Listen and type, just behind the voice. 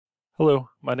Hello,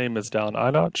 my name is Dallin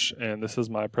Einach, and this is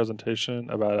my presentation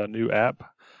about a new app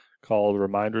called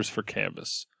Reminders for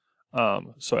Canvas.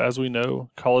 So as we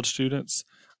know, college students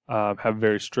have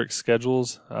very strict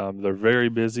schedules. They're very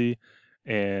busy,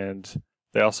 and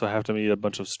they also have to meet a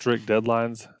bunch of strict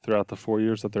deadlines throughout the 4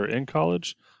 years that they're in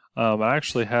college. I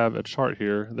actually have a chart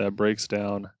here that breaks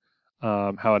down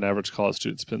how an average college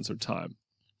student spends their time.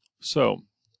 So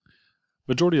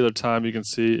majority of their time you can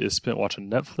see is spent watching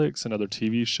Netflix and other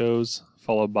TV shows,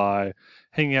 followed by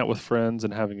hanging out with friends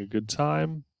and having a good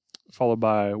time, followed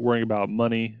by worrying about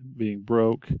money, being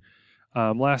broke.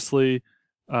 Lastly,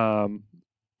 a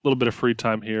little bit of free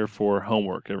time here for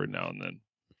homework every now and then.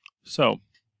 So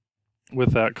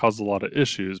with that causes a lot of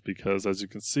issues because, as you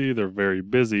can see, they're very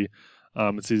busy.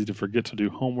 It's easy to forget to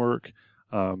do homework,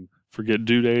 forget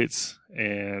due dates,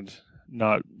 and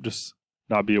not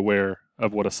be aware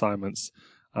of what assignments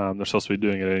they're supposed to be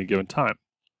doing at any given time.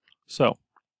 So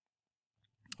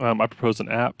I propose an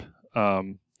app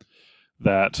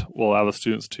that will allow the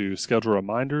students to schedule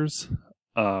reminders,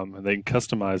 and they can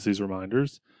customize these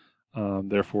reminders.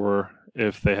 Therefore,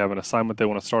 if they have an assignment they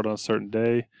want to start on a certain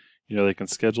day, they can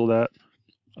schedule that.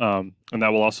 And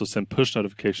that will also send push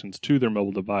notifications to their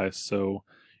mobile device. So,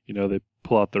 they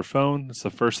pull out their phone. It's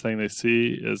the first thing they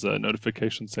see is a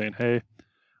notification saying, hey,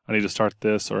 I need to start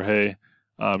this, or hey,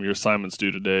 your assignment's due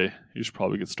today. You should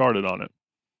probably get started on it.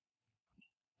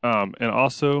 And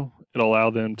also, it'll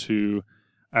allow them to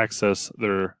access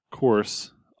their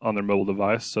course on their mobile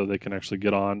device so they can actually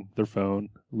get on their phone,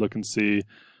 look and see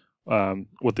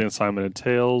what the assignment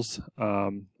entails,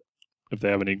 if they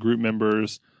have any group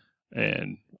members,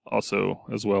 and also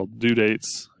as well due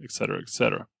dates, etc.,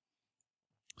 etc.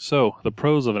 So the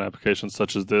pros of an application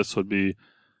such as this would be,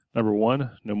 number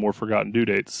one, no more forgotten due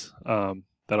dates.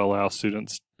 That allows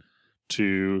students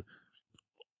to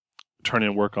turn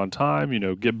in work on time,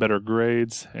 get better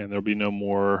grades, and there'll be no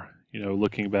more,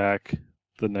 looking back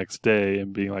the next day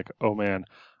and being like, oh man,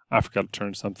 I forgot to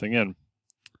turn something in.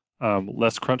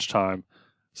 Less crunch time.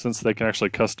 Since they can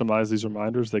actually customize these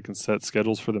reminders, they can set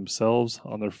schedules for themselves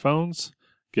on their phones,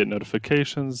 get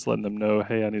notifications, letting them know,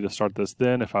 hey, I need to start this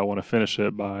then if I want to finish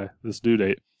it by this due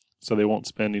date. So they won't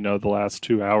spend, the last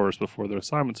 2 hours before their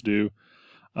assignment's due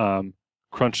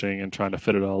crunching and trying to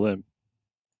fit it all in.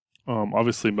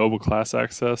 Obviously, mobile class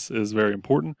access is very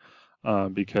important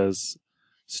because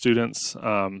students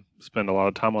spend a lot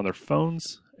of time on their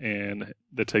phones and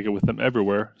they take it with them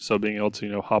everywhere. So being able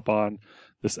to, hop on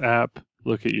this app,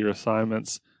 look at your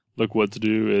assignments, look what's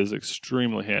due is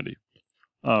extremely handy.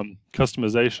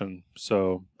 Customization.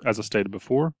 So as I stated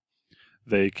before,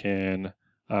 they can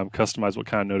customize what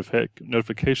kind of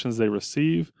notifications they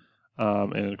receive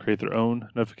and create their own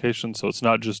notifications. So it's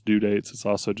not just due dates, it's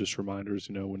also just reminders,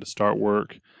 when to start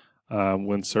work,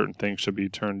 when certain things should be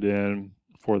turned in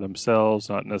for themselves,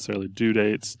 not necessarily due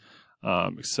dates,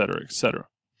 etc., etc.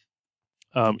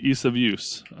 Ease of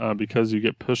use, because you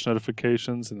get push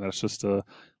notifications, and that's just a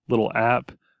little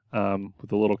app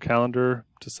with a little calendar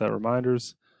to set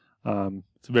reminders.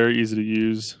 It's very easy to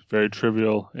use, very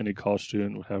trivial. Any college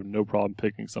student would have no problem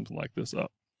picking something like this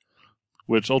up,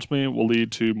 which ultimately will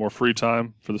lead to more free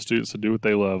time for the students to do what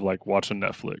they love, like watching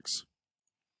Netflix.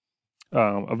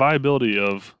 A viability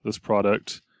of this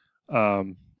product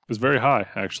is very high,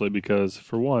 actually, because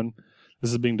for one,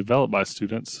 this is being developed by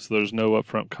students, so there's no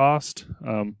upfront cost.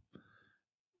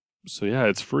 So yeah,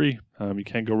 it's free. You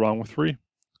can't go wrong with free.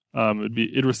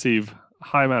 It'd receive a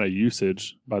high amount of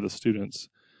usage by the students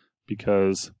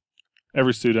because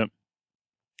every student,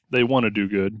 they want to do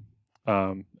good.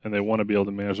 And they want to be able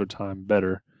to manage their time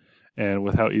better. And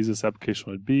with how easy this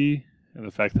application would be, and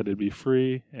the fact that it'd be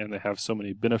free, and they have so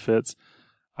many benefits,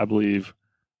 I believe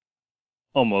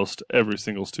almost every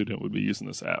single student would be using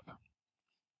this app.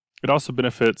 It also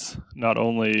benefits not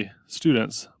only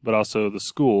students, but also the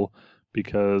school,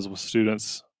 because with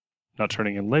students not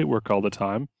turning in late work all the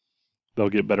time, they'll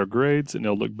get better grades, and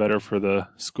it'll look better for the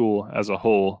school as a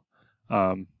whole,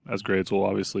 as grades will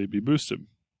obviously be boosted.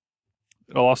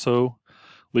 It'll also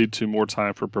lead to more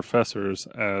time for professors,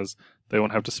 as they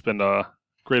won't have to spend a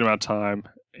great amount of time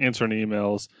answering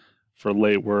emails for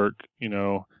late work,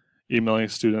 emailing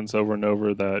students over and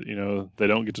over that, they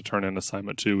don't get to turn in an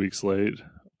assignment 2 weeks late.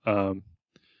 And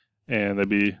they'd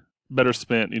be better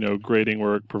spent, grading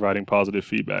work, providing positive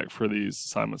feedback for these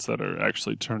assignments that are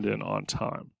actually turned in on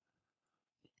time.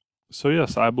 So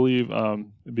yes, I believe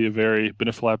it'd be a very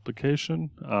beneficial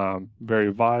application,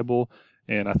 very viable,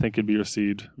 and I think it'd be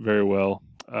received very well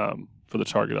for the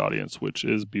target audience, which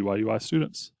is BYUI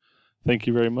students. Thank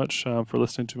you very much for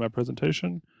listening to my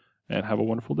presentation, and have a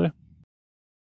wonderful day.